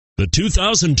The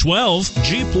 2012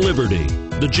 Jeep Liberty.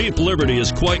 The Jeep Liberty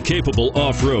is quite capable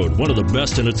off-road, one of the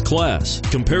best in its class.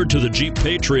 Compared to the Jeep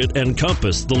Patriot and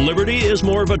Compass, the Liberty is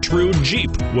more of a true Jeep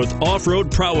with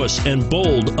off-road prowess and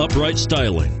bold, upright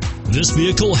styling. This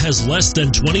vehicle has less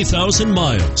than 20,000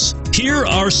 miles. Here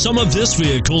are some of this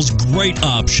vehicle's great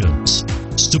options: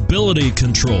 stability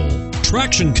control,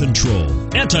 traction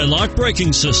control, anti-lock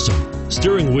braking system,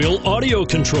 steering wheel audio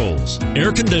controls,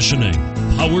 air conditioning,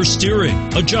 power steering,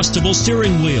 adjustable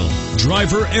steering wheel,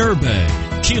 driver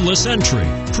airbag, keyless entry,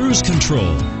 cruise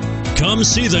control. Come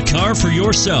see the car for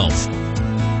yourself.